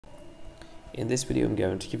In this video, I'm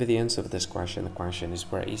going to give you the answer of this question. The question is,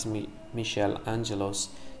 where is Michelangelo's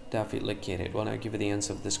David located? Well, I'll give you the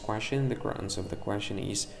answer of this question. The correct answer of the question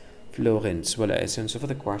is Florence. Well, the answer for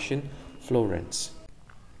the question, Florence.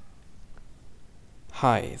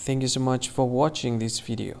 Hi, thank you so much for watching this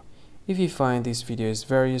video. If you find this video is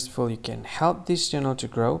very useful, you can help this channel to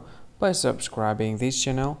grow by subscribing this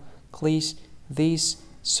channel. Please this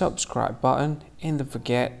subscribe button and don't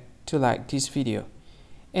forget to like this video.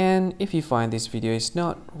 And if you find this video is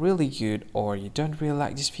not really good, or you don't really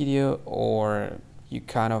like this video, or you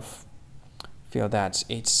kind of feel that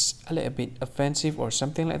it's a little bit offensive or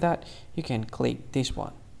something like that, you can click this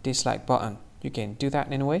one, dislike button. You can do that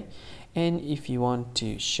anyway. And if you want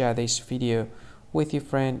to share this video with your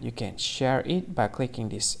friend, you can share it by clicking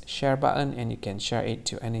this share button, and you can share it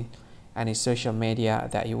to any social media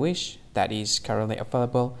that you wish that is currently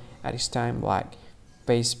available at this time, like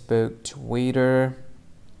Facebook, Twitter,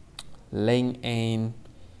 LinkedIn,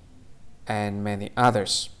 and many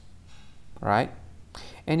others, right?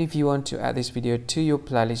 And if you want to add this video to your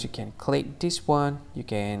playlist, you can click this one. You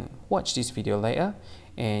can watch this video later,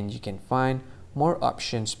 and you can find more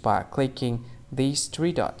options by clicking these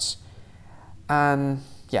three dots. And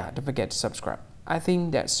yeah, don't forget to subscribe. I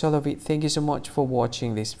think that's all of it. Thank you so much for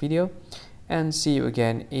watching this video, and see you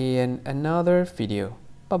again in another video.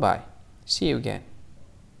 Bye bye. See you again.